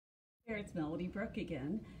It's Melody Brooke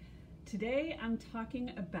again. Today I'm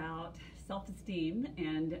talking about self-esteem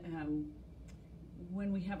and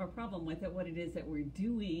when we have a problem with it, what it is that we're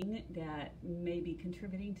doing that may be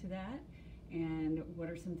contributing to that, and what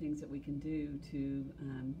are some things that we can do to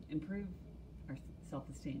improve our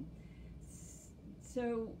self-esteem.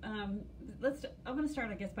 So I'm going to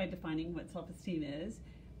start, I guess, by defining what self-esteem is.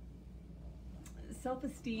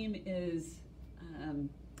 Self-esteem is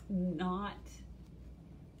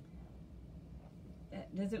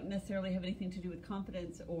doesn't necessarily have anything to do with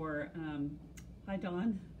confidence or, hi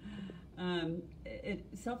Dawn.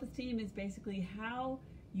 Self-esteem is basically how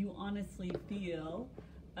you honestly feel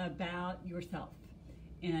about yourself.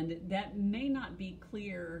 And that may not be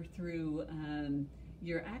clear through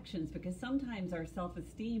your actions, because sometimes our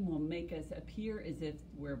self-esteem will make us appear as if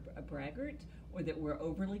we're a braggart, or that we're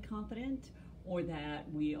overly confident, or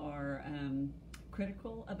that we are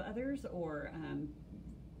critical of others, or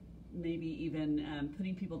maybe even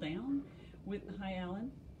putting people down. Hi Alan.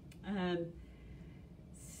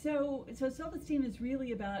 So self-esteem is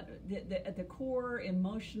really about at the core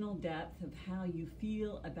emotional depth of how you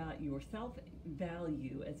feel about your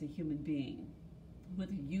self-value as a human being.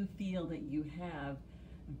 Whether you feel that you have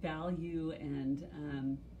value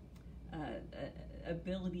and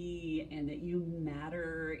ability, and that you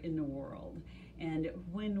matter in the world. And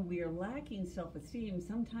when we are lacking self-esteem,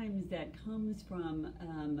 sometimes that comes from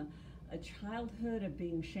a childhood of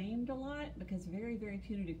being shamed a lot, because very, very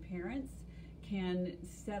punitive parents can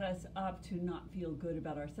set us up to not feel good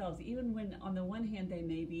about ourselves, even when on the one hand they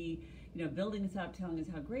may be, building us up, telling us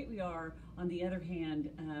how great we are. On the other hand,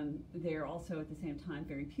 they're also at the same time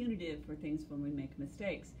very punitive for things when we make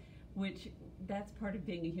mistakes, which that's part of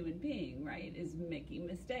being a human being, right? Is making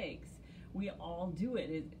mistakes. We all do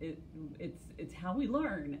it. It's how we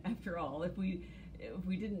learn, after all. If we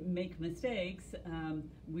didn't make mistakes,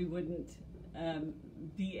 we wouldn't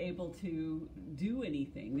be able to do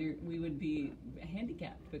anything. We would be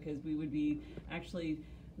handicapped, because we would be actually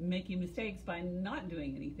making mistakes by not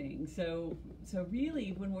doing anything. So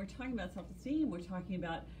really, when we're talking about self-esteem, we're talking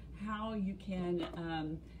about how you can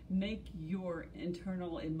make your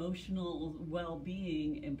internal emotional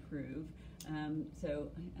well-being improve.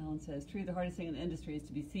 So Alan says, true, the hardest thing in the industry is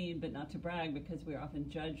to be seen but not to brag, because we're often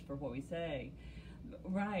judged for what we say.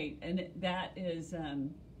 Right, and that is,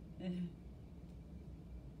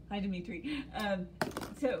 hi Dimitri.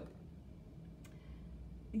 So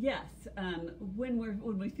yes, when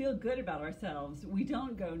we feel good about ourselves, we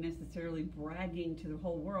don't go necessarily bragging to the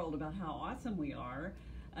whole world about how awesome we are.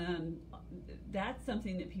 That's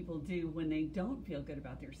something that people do when they don't feel good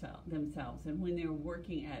about themselves, and when they're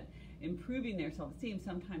working at improving their self-esteem.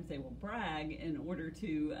 Sometimes they will brag in order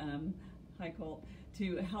to, hi Colt,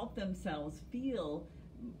 to help themselves feel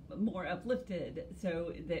more uplifted,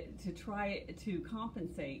 so that to try to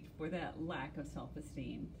compensate for that lack of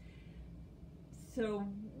self-esteem. So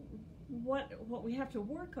what we have to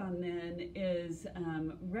work on then is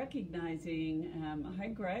recognizing, hi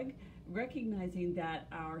Greg, recognizing that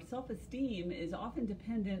our self-esteem is often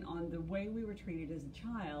dependent on the way we were treated as a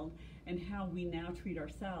child and how we now treat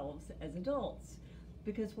ourselves as adults.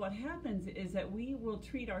 Because what happens is that we will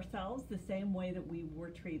treat ourselves the same way that we were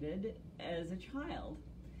treated as a child.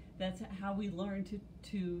 That's how we learn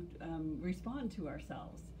to respond to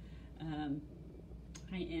ourselves.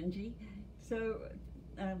 Hi Angie. So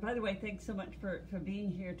by the way, thanks so much for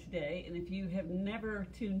being here today. And if you have never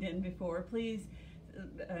tuned in before, please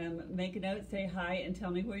make a note, say hi, and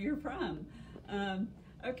tell me where you're from.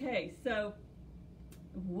 Okay, so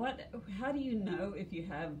how do you know if you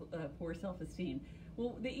have poor self-esteem?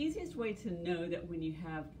 Well, the easiest way to know that when you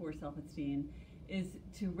have poor self-esteem is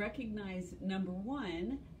to recognize, number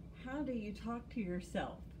one, how do you talk to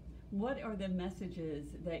yourself? What are the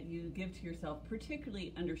messages that you give to yourself,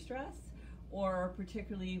 particularly under stress, or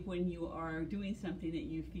particularly when you are doing something that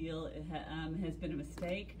you feel has been a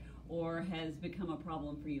mistake or has become a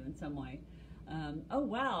problem for you in some way? Oh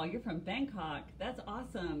wow, you're from Bangkok. That's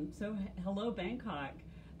awesome. So hello Bangkok.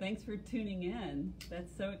 Thanks for tuning in. That's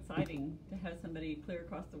so exciting to have somebody clear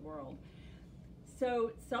across the world.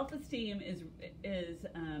 So self-esteem is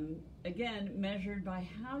again measured by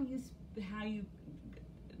how you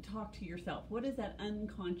talk to yourself. What is that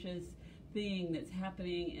unconscious thing that's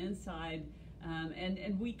happening inside?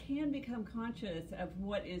 And we can become conscious of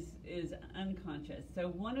what is unconscious. So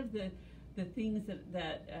one of the things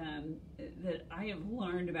that I have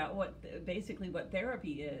learned about basically what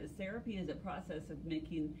therapy is a process of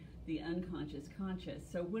making the unconscious conscious.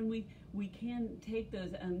 So when we can take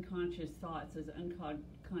those unconscious thoughts, those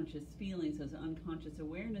unconscious feelings, those unconscious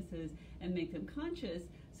awarenesses, and make them conscious,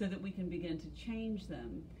 so that we can begin to change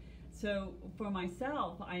them. So for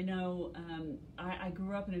myself, I know I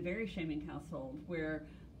grew up in a very shaming household where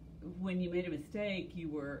when you made a mistake,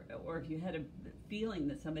 or if you had a feeling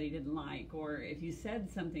that somebody didn't like, or if you said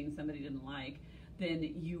something somebody didn't like, then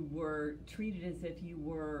you were treated as if you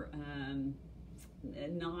were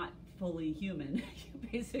not fully human. You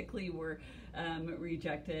basically were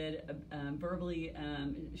rejected, verbally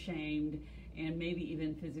shamed, and maybe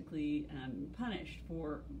even physically punished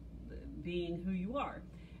for being who you are.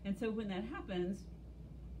 And so when that happens,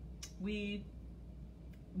 we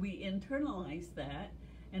internalize that,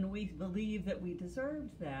 and we believe that we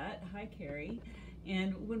deserved that. Hi, Carrie.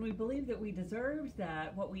 And when we believe that we deserved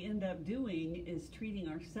that, what we end up doing is treating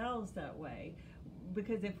ourselves that way.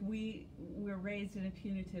 Because if we were raised in a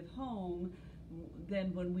punitive home,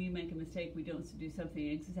 then when we make a mistake, we don't do something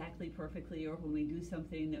exactly perfectly, or when we do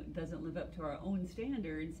something that doesn't live up to our own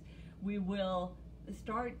standards, we will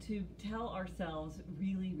start to tell ourselves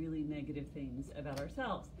really, really negative things about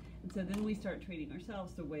ourselves. And so then we start treating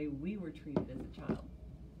ourselves the way we were treated as a child.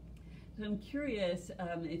 So I'm curious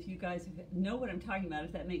if you guys know what I'm talking about,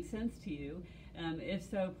 if that makes sense to you. If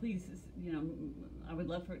so, please, I would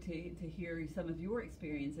love to hear some of your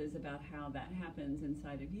experiences about how that happens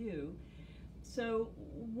inside of you. So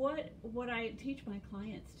what I teach my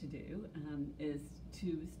clients to do is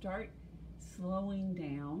to start slowing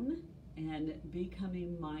down and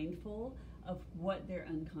becoming mindful of what their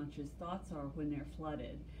unconscious thoughts are when they're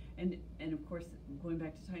flooded. And of course, going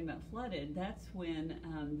back to talking about flooded, that's when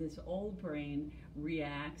this old brain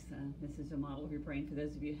reacts. This is a model of your brain for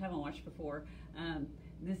those of you who haven't watched before.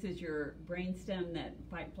 This is your brain stem. That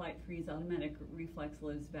fight, flight, freeze, automatic reflex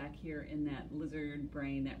lives back here in that lizard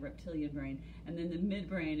brain, that reptilian brain. And then the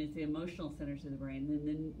midbrain is the emotional centers of the brain. And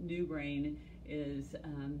then the new brain is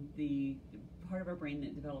the part of our brain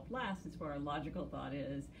that developed last. It's where our logical thought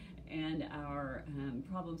is, and our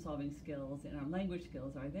problem-solving skills and our language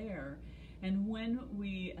skills are there. And when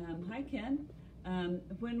we, hi Ken,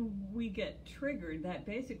 when we get triggered, that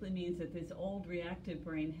basically means that this old reactive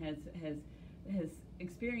brain has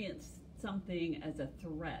experienced something as a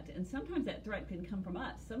threat. And sometimes that threat can come from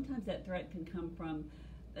us. Sometimes that threat can come from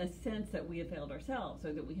a sense that we have failed ourselves,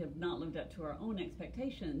 or that we have not lived up to our own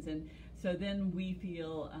expectations. And so then we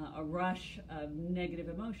feel a rush of negative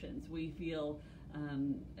emotions. We feel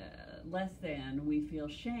less than, we feel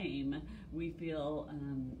shame, we feel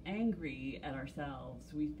angry at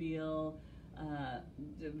ourselves, we feel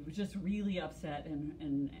just really upset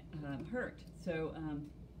and hurt. So I'm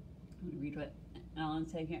going to read what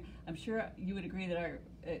Alan's saying here. I'm sure you would agree that our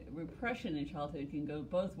repression in childhood can go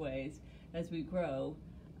both ways as we grow.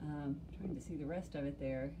 Trying to see the rest of it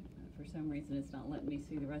there. For some reason it's not letting me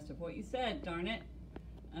see the rest of what you said, darn it.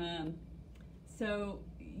 So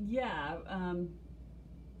yeah,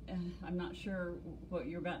 I'm not sure what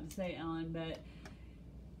you're about to say, Alan, but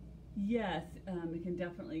yes, it can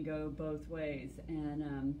definitely go both ways.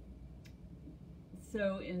 And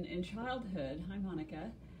so in childhood, hi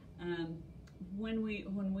Monica, when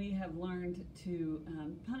we have learned to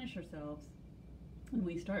punish ourselves, and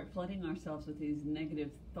we start flooding ourselves with these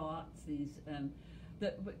negative thoughts,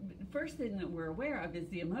 the first thing that we're aware of is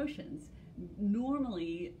the emotions.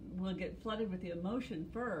 Normally, we'll get flooded with the emotion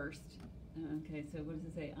first. Okay, so what does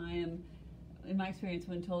it say? I am, in my experience,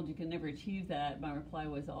 when told you can never achieve that, my reply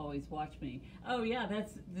was always watch me. Oh yeah,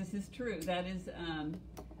 this is true. That is a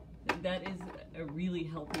really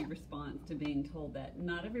healthy response to being told that.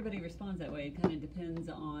 Not everybody responds that way. It kind of depends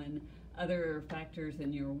on other factors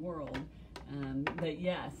in your world. But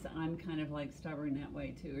yes, I'm kind of like stubborn that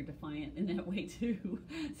way too, or defiant in that way too.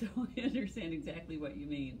 So I understand exactly what you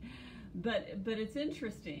mean. But it's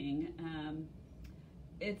interesting.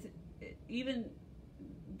 Even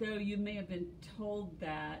though you may have been told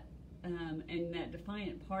that, and that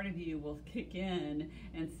defiant part of you will kick in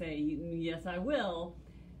and say, yes, I will,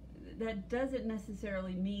 that doesn't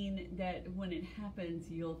necessarily mean that when it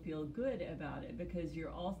happens, you'll feel good about it, because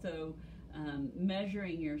you're also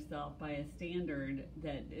measuring yourself by a standard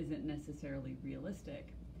that isn't necessarily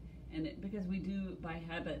realistic. And because we do, by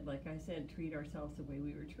habit, like I said, treat ourselves the way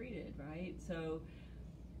we were treated, right? So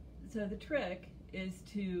the trick is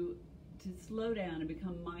to slow down and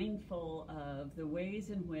become mindful of the ways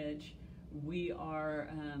in which we are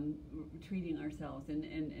treating ourselves,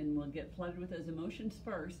 and we'll get flooded with those emotions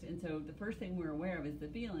first. And so the first thing we're aware of is the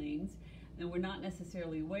feelings, and we're not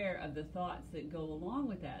necessarily aware of the thoughts that go along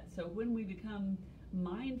with that. So when we become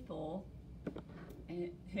mindful,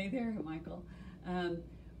 hey there, Michael,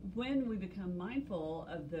 when we become mindful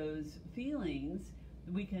of those feelings,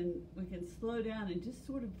 we can slow down and just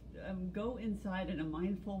sort of go inside in a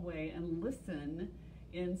mindful way and listen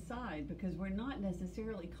inside, because we're not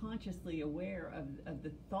necessarily consciously aware of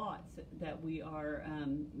the thoughts that we are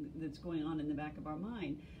that's going on in the back of our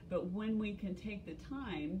mind. But when we can take the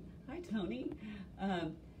time, hi Tony,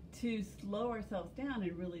 to slow ourselves down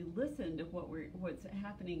and really listen to what's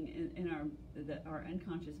happening in our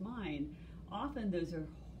unconscious mind, often those are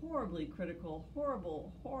horribly critical,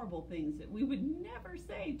 horrible things that we would never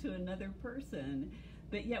say to another person,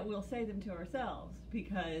 but yet we'll say them to ourselves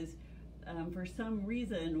because for some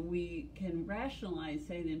reason we can rationalize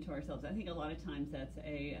saying them to ourselves. I think a lot of times that's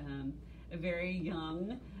a very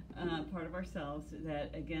young part of ourselves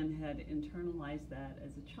that again had internalized that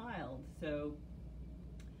as a child. So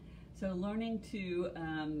learning to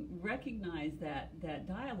recognize that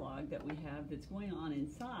dialogue that we have that's going on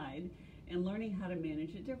inside, and learning how to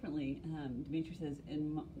manage it differently. Dimitri says,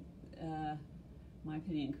 in my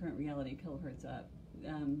opinion, current reality kilohertz up.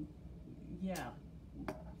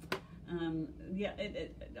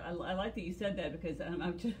 I like that you said that, because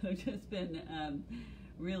I've just been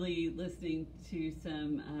really listening to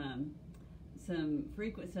some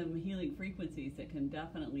healing frequencies that can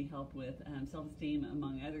definitely help with self-esteem,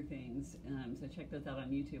 among other things. So check those out on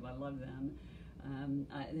YouTube. I love them.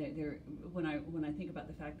 When I think about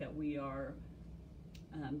the fact that we are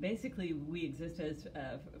basically, we exist as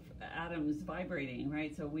atoms vibrating,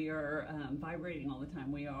 right? So we are vibrating all the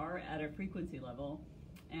time. We are at a frequency level,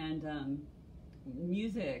 and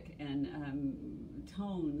music and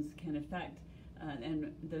tones can affect,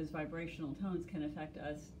 and those vibrational tones can affect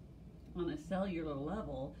us on a cellular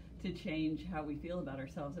level to change how we feel about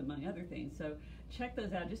ourselves, among other things. So check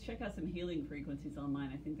those out. Just check out some healing frequencies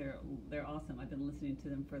online. I think they're awesome. I've been listening to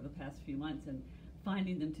them for the past few months and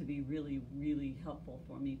finding them to be really helpful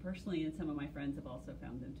for me personally, and some of my friends have also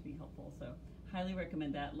found them to be helpful. So highly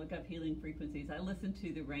recommend that. Look up healing frequencies. I listen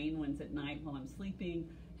to the rain ones at night while I'm sleeping.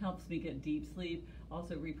 Helps me get deep sleep.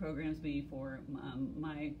 Also reprograms me for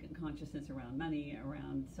my consciousness around money,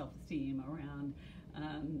 around self-esteem, around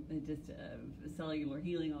cellular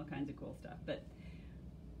healing, all kinds of cool stuff. But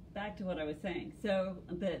back to what I was saying. So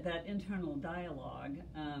that internal dialogue.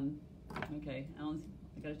 Okay, Alan,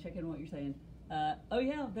 I got to check in on what you're saying. Oh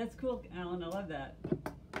yeah, that's cool, Alan. I love that.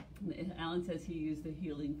 Alan says he used the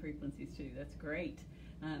healing frequencies too. That's great.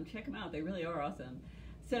 Check them out. They really are awesome.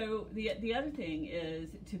 So the other thing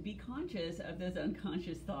is to be conscious of those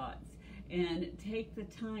unconscious thoughts and take the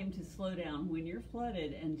time to slow down when you're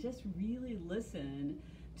flooded and just really listen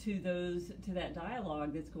to that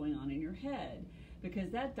dialogue that's going on in your head, because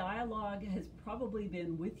that dialogue has probably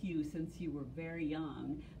been with you since you were very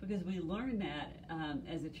young, because we learn that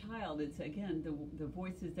as a child. It's again the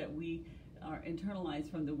voices that we are internalized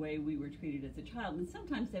from the way we were treated as a child, and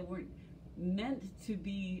sometimes they weren't meant to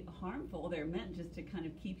be harmful. They're meant just to kind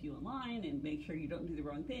of keep you in line and make sure you don't do the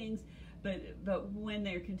wrong things. But when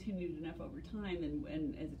they're continued enough over time,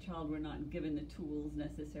 and as a child we're not given the tools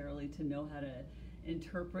necessarily to know how to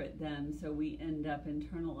interpret them, so we end up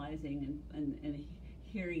internalizing and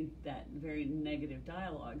hearing that very negative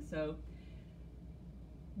dialogue. So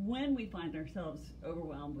when we find ourselves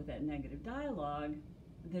overwhelmed with that negative dialogue,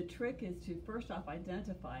 the trick is to first off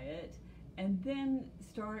identify it, and then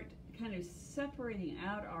start kind of separating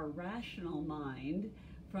out our rational mind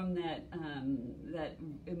from that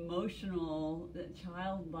emotional, that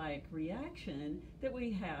childlike reaction that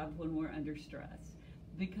we have when we're under stress,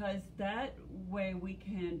 because that way we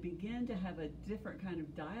can begin to have a different kind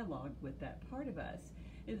of dialogue with that part of us.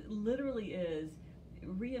 It literally is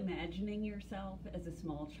reimagining yourself as a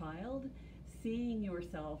small child, seeing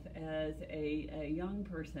yourself as a young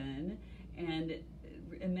person, and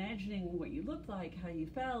imagining what you looked like, how you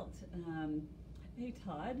felt. Hey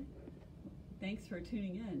Todd, thanks for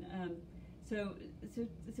tuning in. So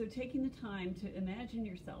taking the time to imagine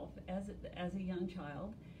yourself as a young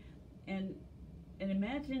child, and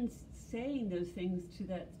imagine saying those things to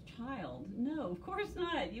that child. No, of course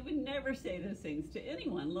not. You would never say those things to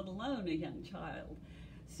anyone, let alone a young child.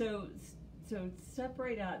 So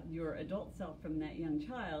separate out your adult self from that young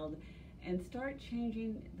child and start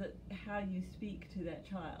changing how you speak to that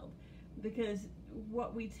child. Because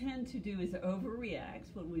what we tend to do is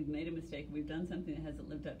overreact when we've made a mistake, we've done something that hasn't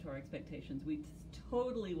lived up to our expectations. We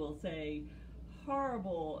totally will say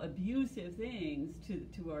horrible, abusive things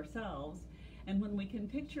to ourselves. And when we can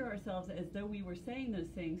picture ourselves as though we were saying those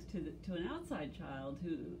things to an outside child,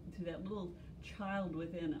 to that little child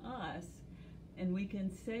within us, and we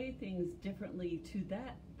can say things differently to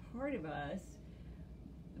that part of us,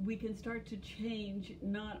 we can start to change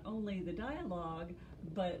not only the dialogue,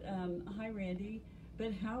 but hi Randy,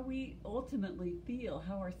 but how we ultimately feel,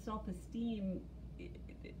 how our self-esteem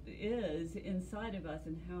is inside of us,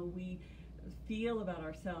 and how we feel about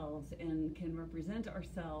ourselves and can represent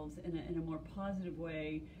ourselves in a more positive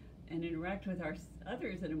way and interact with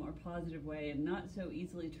others in a more positive way and not so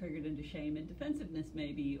easily triggered into shame and defensiveness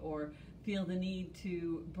maybe, or feel the need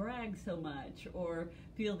to brag so much or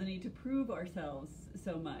feel the need to prove ourselves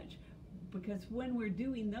so much. Because when we're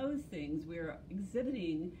doing those things, we're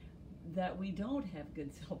exhibiting that we don't have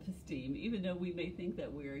good self-esteem, even though we may think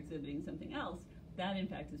that we're exhibiting something else. That in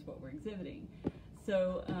fact is what we're exhibiting.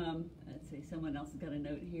 So let's see, someone else has got a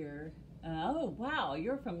note here. Oh wow,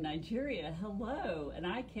 you're from Nigeria. Hello, and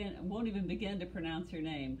won't even begin to pronounce your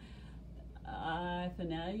name.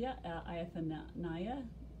 Ifanaya.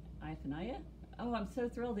 Oh, I'm so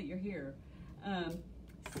thrilled that you're here.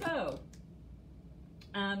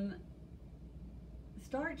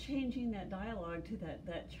 Start changing that dialogue to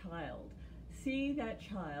that child. See that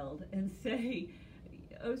child and say,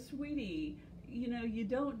 "Oh, sweetie, you know, you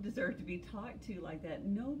don't deserve to be talked to like that.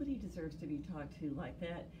 Nobody deserves to be talked to like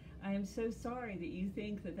that. I am so sorry that you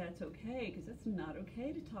think that that's okay, because it's not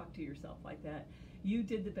okay to talk to yourself like that. You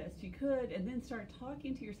did the best you could," and then start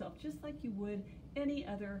talking to yourself just like you would any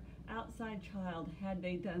other outside child had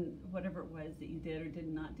they done whatever it was that you did or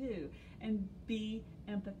did not do. And be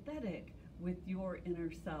empathetic with your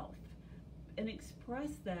inner self and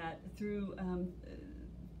express that through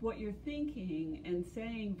what you're thinking and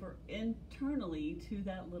saying internally to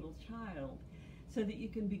that little child, so that you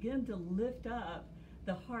can begin to lift up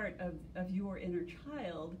the heart of your inner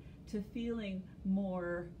child to feeling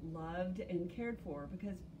more loved and cared for.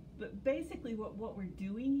 But basically what we're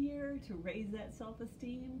doing here to raise that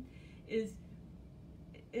self-esteem is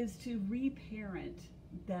to reparent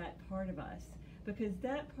that part of us, because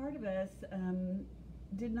that part of us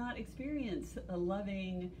did not experience a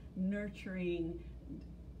loving, nurturing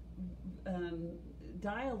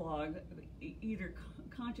dialogue, either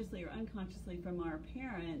consciously or unconsciously, from our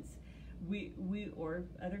parents. We or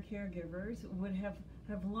other caregivers would have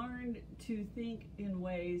learned to think in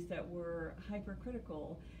ways that were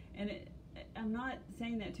hypercritical. And I'm not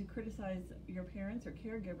saying that to criticize your parents or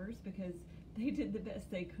caregivers, because they did the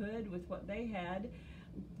best they could with what they had.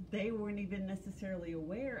 They weren't even necessarily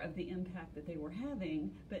aware of the impact that they were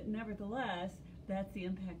having, but nevertheless, that's the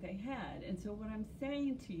impact they had. And so what I'm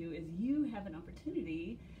saying to you is you have an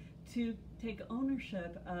opportunity to take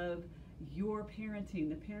ownership of your parenting,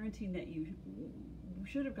 the parenting that you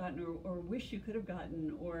should have gotten or wish you could have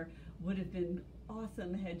gotten or would have been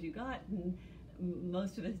awesome had you gotten.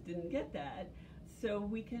 Most of us didn't get that. So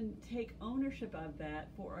we can take ownership of that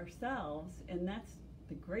for ourselves, and that's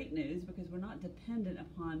the great news, because we're not dependent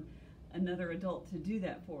upon another adult to do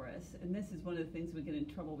that for us. And this is one of the things we get in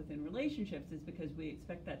trouble with in relationships, is because we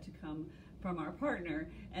expect that to come from our partner.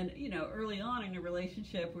 And you know, early on in a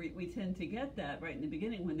relationship, we tend to get that right in the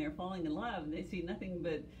beginning when they're falling in love and they see nothing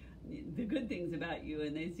but the good things about you,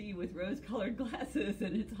 and they see you with rose-colored glasses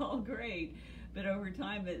and it's all great. But over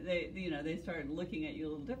time, they start looking at you a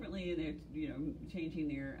little differently, and they're changing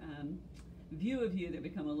their view of you. They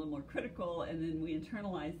become a little more critical, and then we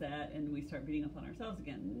internalize that and we start beating up on ourselves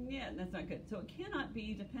again. Yeah, that's not good. So it cannot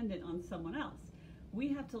be dependent on someone else. We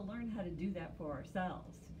have to learn how to do that for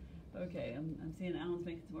ourselves. Okay, I'm seeing Alan's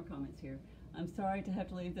making some more comments here. I'm sorry to have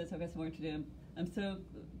to leave this. I've got some work to do. I'm so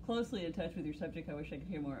closely in touch with your subject. I wish I could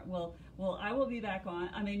hear more. Well, I will be back on.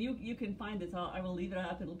 I mean, you can find this. I will leave it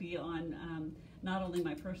up. It'll be on not only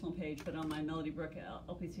my personal page, but on my Melody Brooke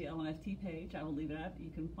LPC LMFT page. I will leave it up. You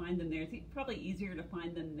can find them there. It's probably easier to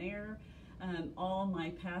find them there. All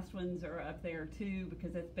my past ones are up there too,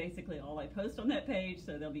 because that's basically all I post on that page,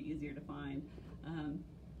 so they'll be easier to find.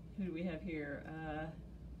 Who do we have here?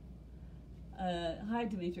 Hi,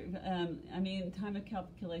 Dimitri. I mean, time of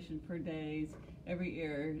calculation per days, every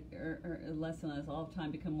year, or less and less, all the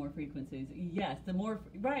time become more frequencies. Yes, the more,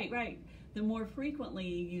 right. The more frequently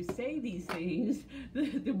you say these things,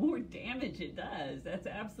 the more damage it does. That's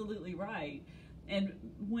absolutely right. And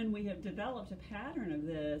when we have developed a pattern of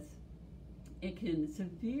this, it can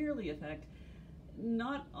severely affect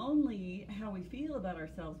not only how we feel about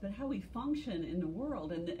ourselves, but how we function in the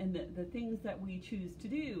world, and the things that we choose to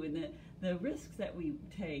do, and the risks that we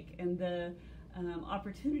take, and the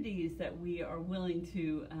opportunities that we are willing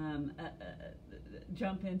to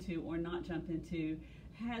jump into or not jump into,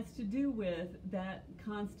 has to do with that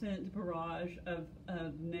constant barrage of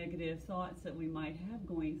negative thoughts that we might have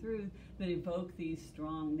going through, that evoke these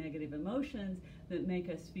strong negative emotions that make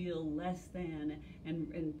us feel less than,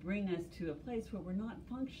 and bring us to a place where we're not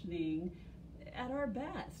functioning at our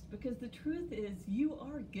best. Because the truth is, you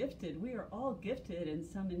are gifted. We are all gifted in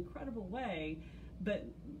some incredible way, but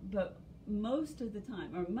most of the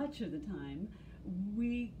time, or much of the time,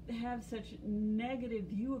 we have such negative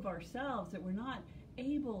view of ourselves that we're not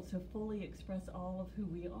able to fully express all of who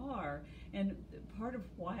we are. And part of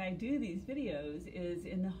why I do these videos is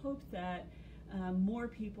in the hope that more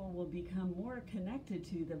people will become more connected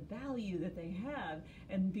to the value that they have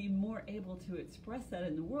and be more able to express that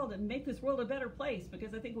in the world and make this world a better place,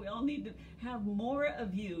 because I think we all need to have more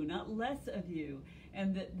of you, not less of you.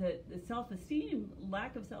 And the self-esteem,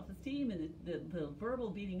 lack of self-esteem, and the verbal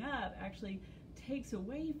beating up actually takes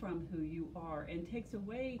away from who you are and takes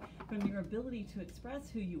away from your ability to express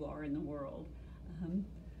who you are in the world.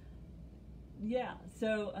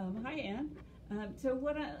 Hi, Anne. So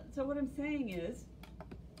what I'm saying is,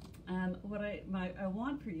 what I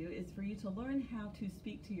want for you is for you to learn how to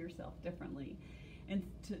speak to yourself differently, and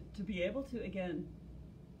to be able to, again,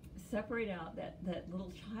 separate out that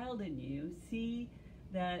little child in you, see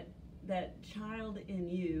that child in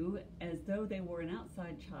you as though they were an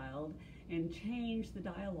outside child, and change the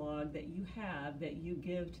dialogue that you have, that you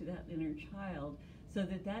give to that inner child, so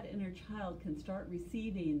that that inner child can start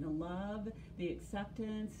receiving the love, the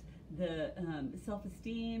acceptance, the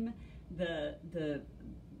self-esteem, and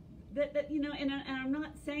I'm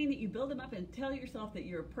not saying that you build them up and tell yourself that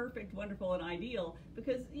you're perfect, wonderful, and ideal,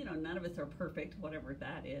 because none of us are perfect, whatever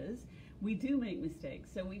that is. We do make mistakes,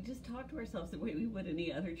 so we just talk to ourselves the way we would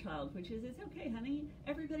any other child, which is, it's okay, honey,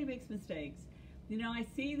 everybody makes mistakes. I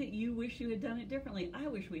see that you wish you had done it differently. I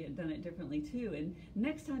wish we had done it differently too. And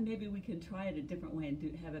next time maybe we can try it a different way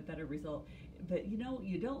and have a better result. But you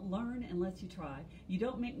don't learn unless you try. You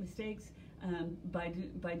don't make mistakes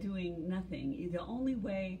by doing nothing. The only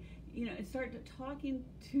way, start talking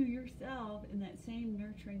to yourself in that same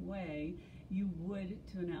nurturing way you would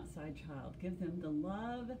to an outside child. Give them the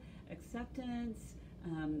love, acceptance,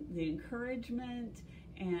 the encouragement,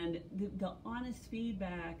 and the honest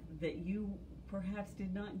feedback that you perhaps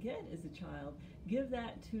did not get as a child. Give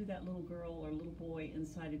that to that little girl or little boy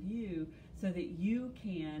inside of you, so that you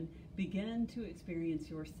can begin to experience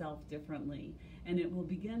yourself differently, and it will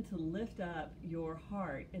begin to lift up your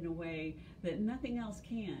heart in a way that nothing else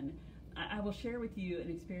can. I will share with you an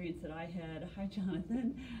experience that I had, hi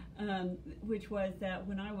Jonathan, which was that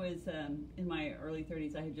when I was in my early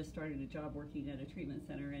 30s, I had just started a job working at a treatment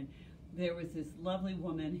center, and there was this lovely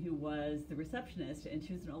woman who was the receptionist, and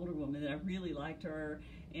she was an older woman that I really liked her.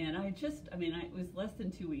 And it was less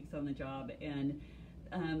than 2 weeks on the job, and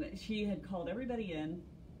she had called everybody in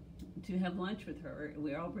to have lunch with her.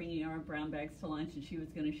 We were all bringing our brown bags to lunch, and she was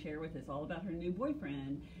going to share with us all about her new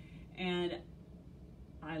boyfriend. And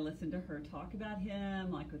I listened to her talk about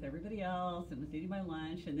him, like with everybody else, and was eating my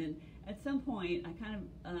lunch. And then at some point, I kind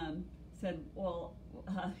of said, well,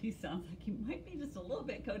 he sounds like he might be just a little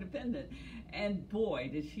bit codependent. And boy,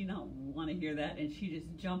 did she not want to hear that, and she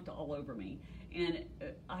just jumped all over me. And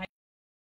I